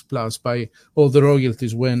by all the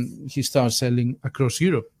royalties when he starts selling across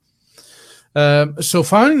Europe. So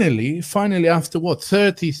finally, after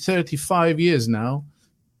 35 years now,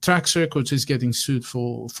 Trax Records is getting sued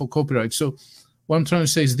for copyright. So what I'm trying to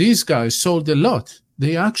say is these guys sold a lot.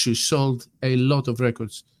 They actually sold a lot of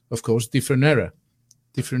records, of course, different era,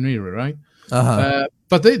 right?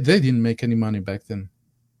 But they didn't make any money back then.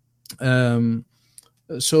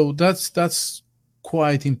 So that's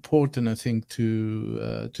quite important, I think,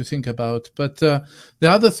 to think about. But the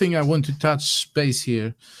other thing I want to touch base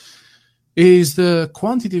here is the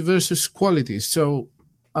quantity versus quality issue.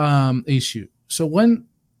 So when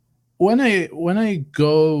I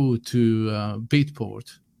go to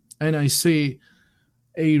Beatport and I see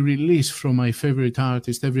a release from my favorite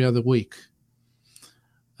artist every other week,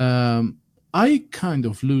 I kind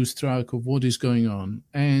of lose track of what is going on,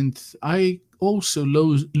 and I also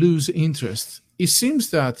lose interest. It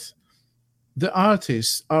seems that the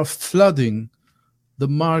artists are flooding the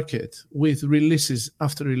market with releases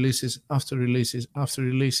after releases after releases after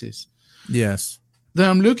releases. Yes. Then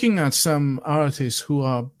I'm looking at some artists who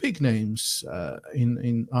are big names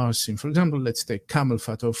in our scene. For example, let's take Camel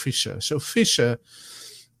Fat or Fisher. So Fisher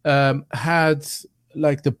had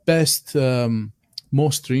like the best,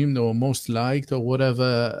 most streamed or most liked or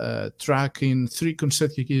whatever track in 3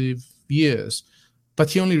 consecutive years, but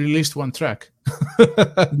he only released 1 track.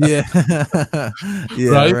 Yeah. Yeah.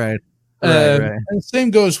 Right. Right. And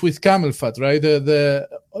same goes with Camel Fat, right? The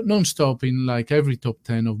non-stop in like every top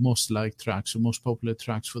 10 of most liked tracks or most popular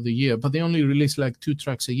tracks for the year, but they only release like 2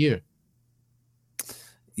 tracks a year.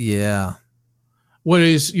 Yeah.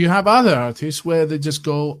 Whereas you have other artists where they just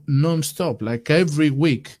go non-stop, like every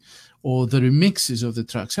week, or the remixes of the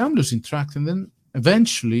tracks. I'm losing track, and then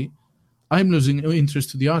eventually I'm losing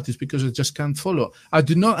interest to the artist because I just can't follow. I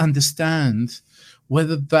do not understand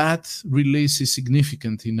whether that release is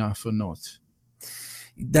significant enough or not.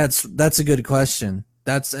 That's a good question.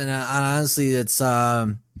 And honestly, it's I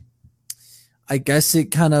guess it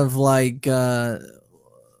kind of like I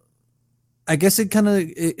guess it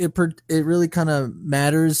really kind of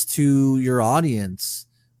matters to your audience.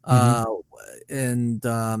 And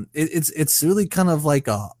it's really kind of like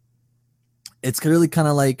an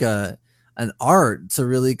art to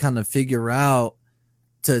really kind of figure out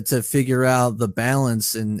the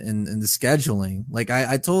balance in the scheduling. Like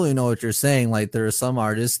I totally know what you're saying. Like there are some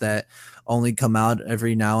artists that only come out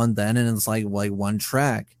every now and then, and it's like one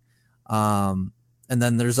track. And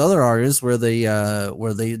then there's other artists where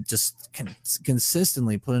they just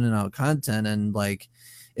consistently putting out content, and like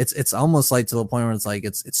it's almost like to the point where it's like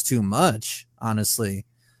it's too much, honestly.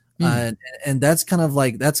 And that's kind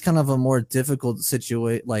of a more difficult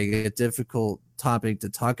situation, like a difficult topic to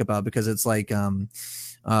talk about, because it's like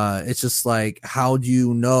it's just like, how do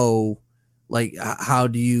you know, like how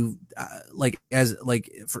do you let's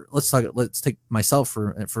take myself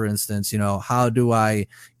for instance, how do I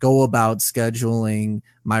go about scheduling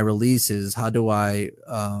my releases? How do I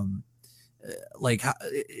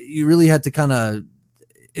you really had to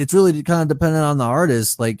it's really kind of dependent on the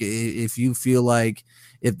artist. Like if you feel like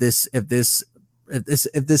if this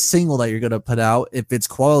single that you're going to put out, if it's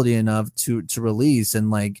quality enough to release, and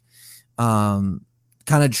like kind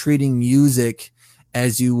of treating music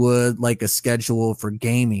as you would like a schedule for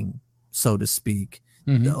gaming, so to speak.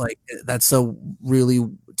 Like that's a really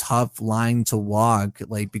tough line to walk,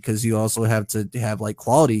 like, because you also have to have like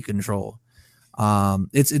quality control.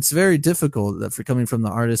 It's very difficult for coming from the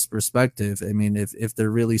artist's perspective. I mean, if they're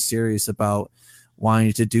really serious about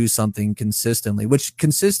wanting to do something consistently, which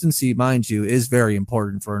consistency, mind you, is very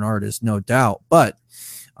important for an artist, no doubt, but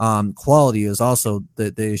quality is also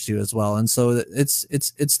the issue as well. And so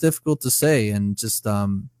it's difficult to say, and just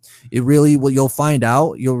it really, what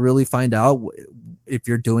you'll really find out if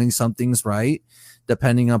you're doing some things right,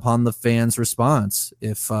 depending upon the fans' response.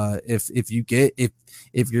 If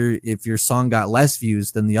your song got less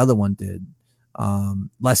views than the other one did,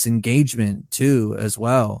 less engagement too as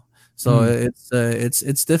well. So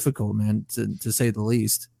it's difficult, man, to say the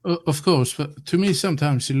least. Of course, but to me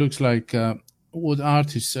sometimes it looks like what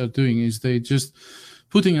artists are doing is they just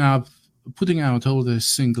putting out all the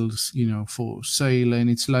singles, for sale, and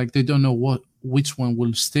it's like they don't know which one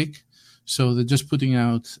will stick. So they're just putting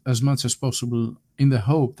out as much as possible in the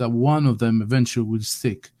hope that one of them eventually will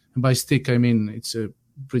stick. And by stick, I mean, it's a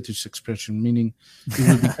British expression, meaning it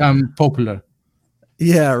will become popular.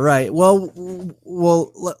 Yeah, right. Well,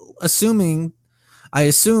 I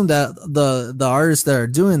assume that the artists that are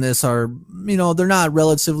doing this are, they're not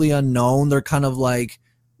relatively unknown. They're kind of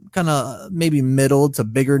maybe middle to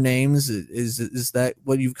bigger names. Is that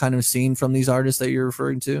what you've kind of seen from these artists that you're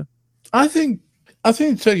referring to? I think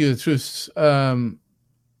to tell you the truth,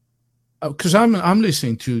 because I'm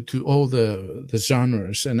listening to all the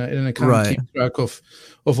genres, and I can't keep track of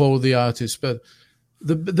all the artists, but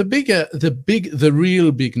the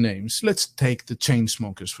real big names. Let's take the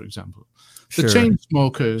Chainsmokers, for example. The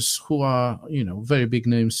Chainsmokers, who are very big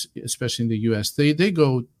names, especially in the US, they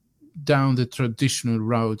go down the traditional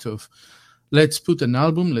route of, let's put an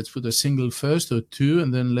album, let's put a single first or two,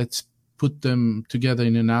 and then let's put them together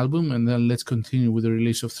in an album, and then let's continue with the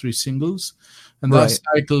release of 3 singles. And that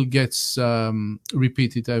cycle gets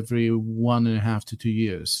repeated every 1.5 to 2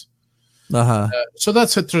 years. So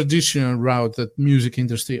that's a traditional route that music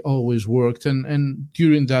industry always worked. And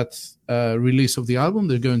during that release of the album,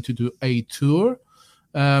 they're going to do a tour.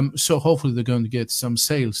 So hopefully they're going to get some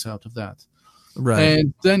sales out of that. Right.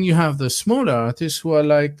 And then you have the smaller artists who are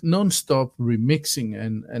like non-stop remixing,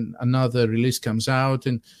 and another release comes out,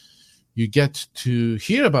 and you get to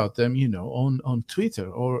hear about them, on Twitter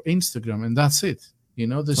or Instagram, and that's it.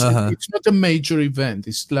 It's not a major event.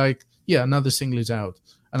 It's like, another single is out.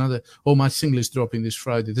 My single is dropping this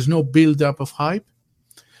Friday. There's no build-up of hype.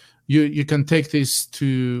 You can take this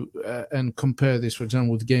to and compare this, for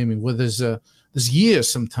example, with gaming, where there's years,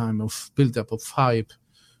 sometime, of build-up of hype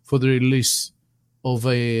for the release of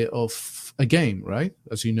a game, right?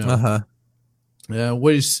 As you know.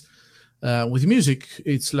 Whereas with music,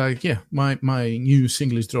 it's like, my new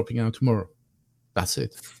single is dropping out tomorrow. That's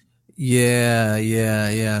it.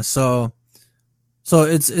 Yeah. So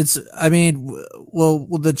it's I mean, well,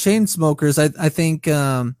 the Chainsmokers, I think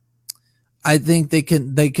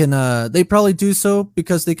they probably do so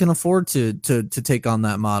because they can afford to take on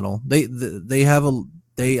that model. They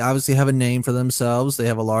obviously have a name for themselves. They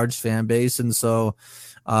have a large fan base, and so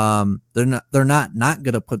they're not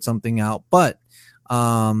going to put something out, but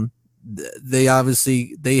they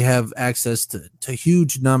have access to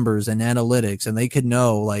huge numbers and analytics, and they could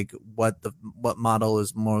know like what model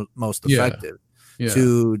is most effective.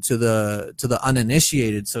 To the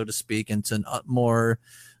uninitiated, so to speak, and to more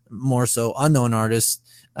so unknown artists.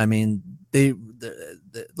 I mean, they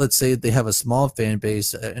let's say they have a small fan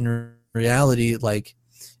base. In reality, like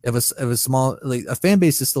if a small, like, a fan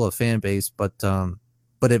base is still a fan base, but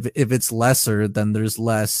if it's lesser, then there's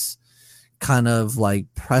less kind of like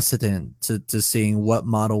precedent to seeing what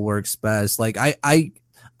model works best. Like I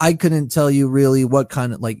couldn't tell you really what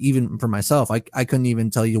kind of, like, even for myself, I couldn't even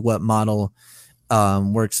tell you what model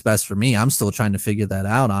works best for me. I'm still trying to figure that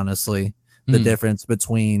out, honestly. The difference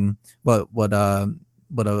between I don't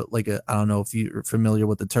know if you're familiar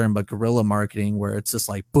with the term, but guerrilla marketing, where it's just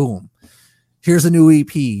like, boom, here's a new EP,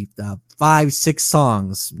 5-6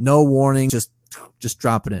 songs, no warning, just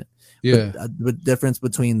dropping it. Yeah. But the difference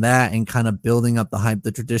between that and kind of building up the hype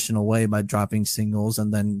the traditional way by dropping singles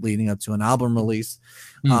and then leading up to an album release.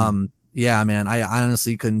 Yeah, man, I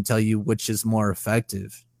honestly couldn't tell you which is more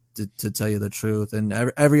effective, to tell you the truth. And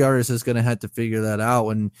every artist is going to have to figure that out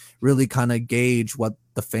and really kind of gauge what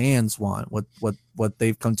the fans want, what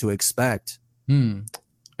they've come to expect. And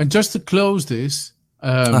just to close this,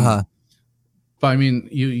 but I mean,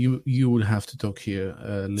 you will have to talk here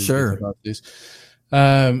a little bit about this.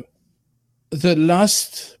 The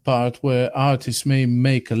last part where artists may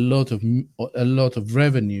make a lot of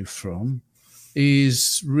revenue from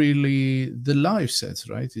is really the live sets,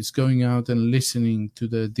 right? It's going out and listening to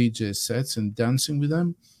the DJ sets and dancing with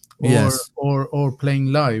them, or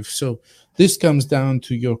playing live. So this comes down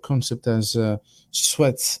to your concept as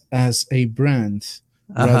Sweats as a brand,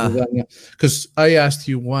 rather than, because I asked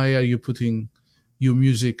you, why are you putting your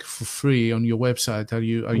music for free on your website? Are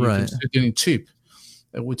you considering it cheap?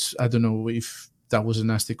 Which I don't know if that was a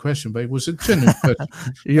nasty question, but it was a genuine question.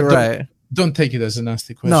 You're right. Don't take it as a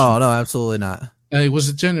nasty question. No, absolutely not. It was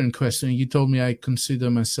a genuine question. You told me I consider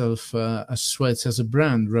myself as Sweats as a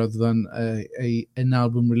brand rather than an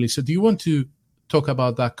album release. So do you want to talk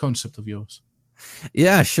about that concept of yours?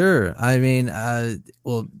 Yeah, sure. I mean,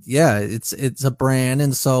 it's a brand.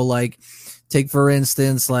 And so, like, take for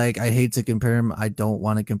instance, like, I hate to compare him. I don't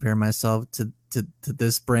want to compare myself to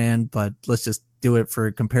this brand, but let's just do it for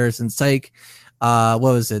comparison's sake. What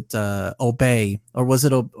was it? Obey, or was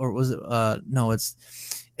it? No, it's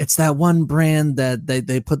that one brand that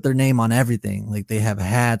they put their name on everything. Like, they have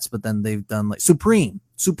hats, but then they've done, like, Supreme.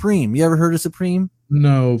 You ever heard of Supreme?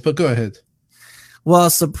 No, but go ahead. Well,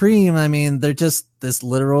 Supreme, I mean, they're just this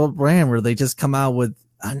literal brand where they just come out with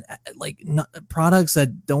products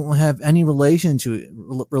that don't have any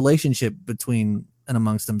relationship between and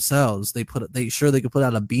amongst themselves. They could put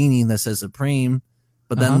out a beanie that says Supreme,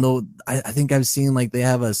 but then I think I've seen, like, they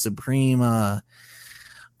have a Supreme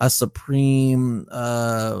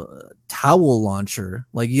towel launcher.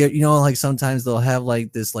 Like, you know, like, sometimes they'll have,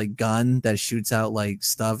 like, this, like, gun that shoots out, like,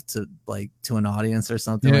 stuff to an audience or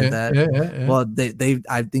something like that. Yeah. Well,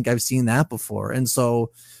 I think I've seen that before. And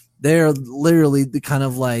so they're literally the kind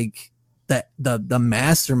of, like, the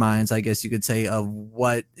masterminds, I guess you could say, of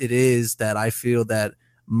what it is that I feel that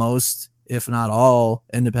most, if not all,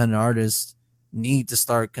 independent artists need to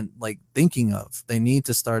start thinking of. They need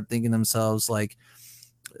to start thinking themselves like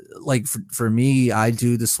for me, I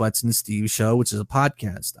do the Sweats and Steve show, which is a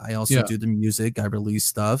podcast. I also do the music. I release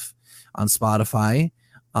stuff on Spotify.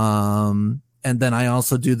 And then I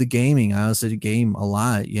also do the gaming. I also game a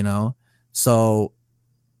lot, you know? So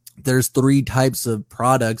there's 3 types of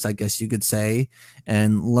products, I guess you could say,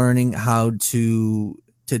 and learning how to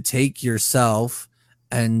take yourself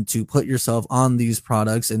and to put yourself on these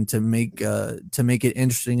products and to make it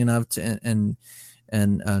interesting enough to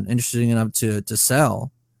interesting enough to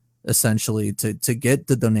sell, essentially, to get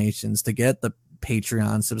the donations, to get the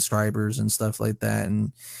Patreon subscribers and stuff like that.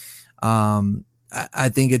 And I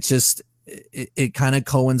think it's just it kind of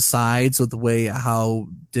coincides with the way how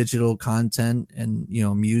digital content and, you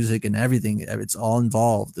know, music and everything, it's all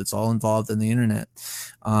involved in the internet.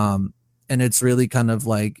 And it's really kind of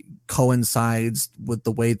like coincides with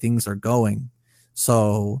the way things are going.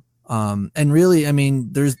 So and really, I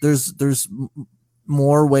mean, there's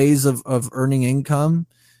more ways of earning income.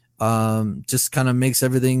 Just kind of makes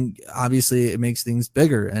everything, obviously it makes things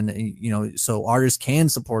bigger, and, you know, so artists can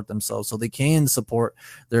support themselves, so they can support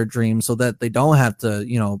their dreams, so that they don't have to,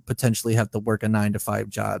 you know, potentially have to work a 9-to-5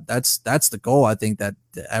 job. That's the goal, I think, that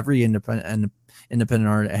every independent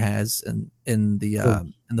artist has in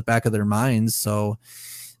the back of their minds. So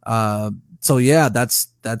yeah,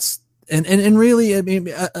 that's and really, I mean,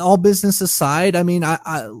 all business aside, I mean,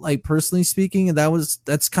 I like, personally speaking,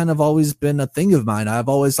 that's kind of always been a thing of mine. I've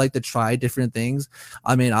always liked to try different things.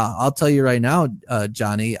 I mean, I'll tell you right now,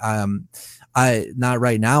 Johnny, I not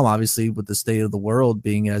right now, obviously, with the state of the world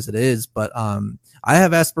being as it is, but I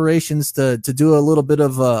have aspirations to do a little bit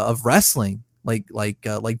of wrestling, like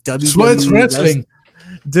WWE Sweats wrestling.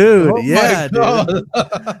 Dude, Oh yeah, my God. dude.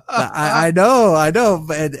 I know,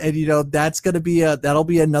 and you know that's gonna be that'll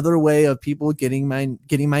be another way of people getting my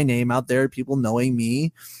name out there, people knowing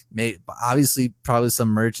me. Obviously, probably some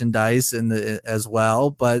merchandise as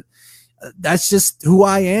well, but that's just who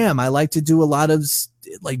I am. I like to do a lot of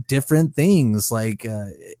like different things, like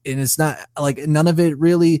and it's not like none of it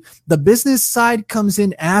really. The business side comes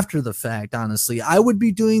in after the fact. Honestly, I would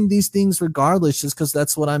be doing these things regardless, just because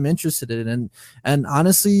that's what I'm interested in. And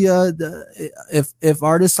honestly, if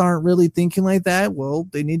artists aren't really thinking like that, well,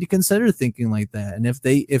 they need to consider thinking like that. And if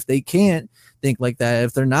they can't think like that,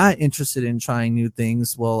 if they're not interested in trying new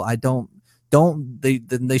things, well, then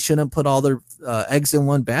they shouldn't put all their eggs in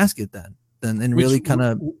one basket and really kind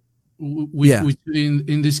of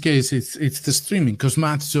in this case it's the streaming, because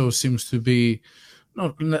Matt Zo seems to be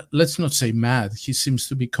let's not say mad, he seems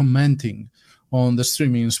to be commenting on the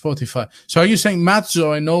streaming in Spotify. So are you saying Matt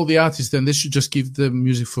Zo and all the artists, then they should just give the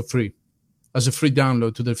music for free as a free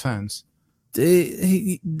download to their fans?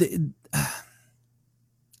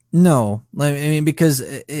 No, I mean, because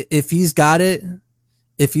if he's got the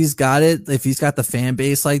fan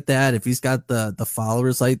base like that, if he's got the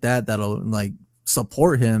followers like that, that'll like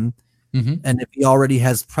support him. And if he already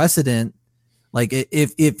has precedent, like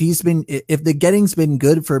if the getting's been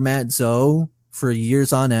good for Matt Zo for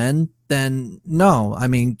years on end, then no, I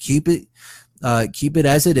mean, keep it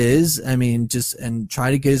as it is. I mean, and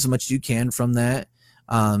try to get as much as you can from that.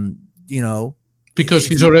 You know, because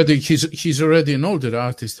he's already an older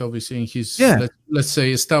artist, obviously, and he's let's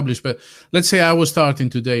say established. But let's say I was starting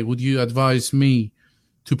today. Would you advise me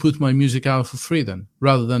to put my music out for free then,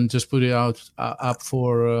 rather than just put it out up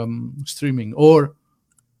for streaming? Or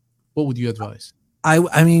what would you advise?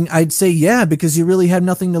 I mean, I'd say because you really have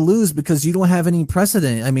nothing to lose, because you don't have any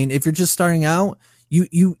precedent. I mean, if you're just starting out,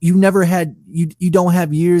 you never had you don't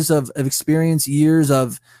have years of experience, years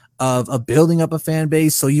of building up a fan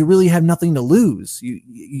base, so you really have nothing to lose.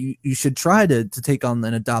 You should try to take on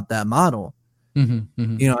and adopt that model. You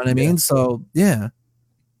know what I mean? So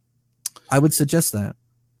I would suggest that.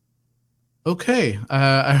 Okay,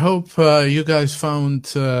 I hope you guys found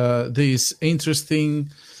this interesting,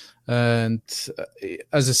 and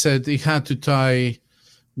as I said, it had to tie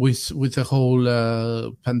with the whole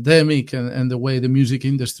pandemic and the way the music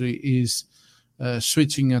industry is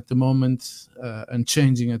switching at the moment and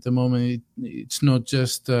changing at the moment. It's not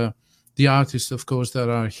just the artists, of course, that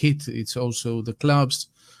are hit. It's also the clubs,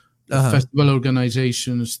 the festival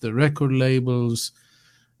organizations, the record labels,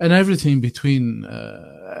 and everything between,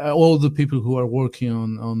 all the people who are working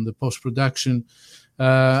on the post-production.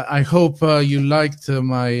 I hope you liked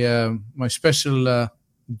my special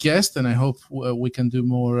guest, and I hope we can do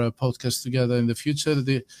more podcasts together in the future.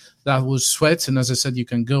 That was Sweats, and as I said, you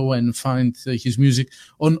can go and find his music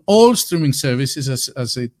on all streaming services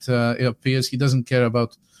as it appears. He doesn't care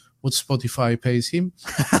about what Spotify pays him.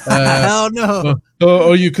 Oh no!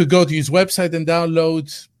 Or you could go to his website and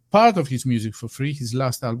download part of his music for free, his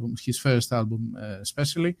first album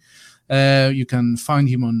especially. You can find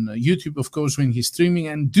him on YouTube, of course, when he's streaming.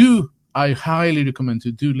 And I highly recommend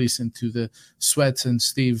to listen to the Sweats and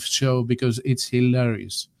Steve show, because it's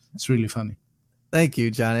hilarious. It's really funny. Thank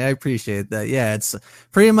you, Johnny. I appreciate that. Yeah, it's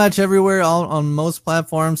pretty much everywhere on most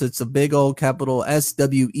platforms. It's a big old capital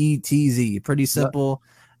SWETZ. Pretty simple.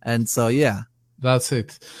 And so, yeah. That's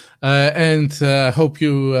it. And hope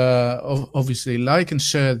you obviously like and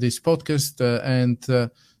share this podcast,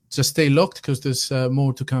 and just stay locked, because there's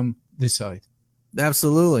more to come this side.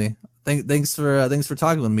 Absolutely. Thanks for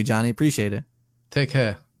talking with me, Johnny. Appreciate it. Take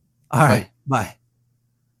care. All right. Bye.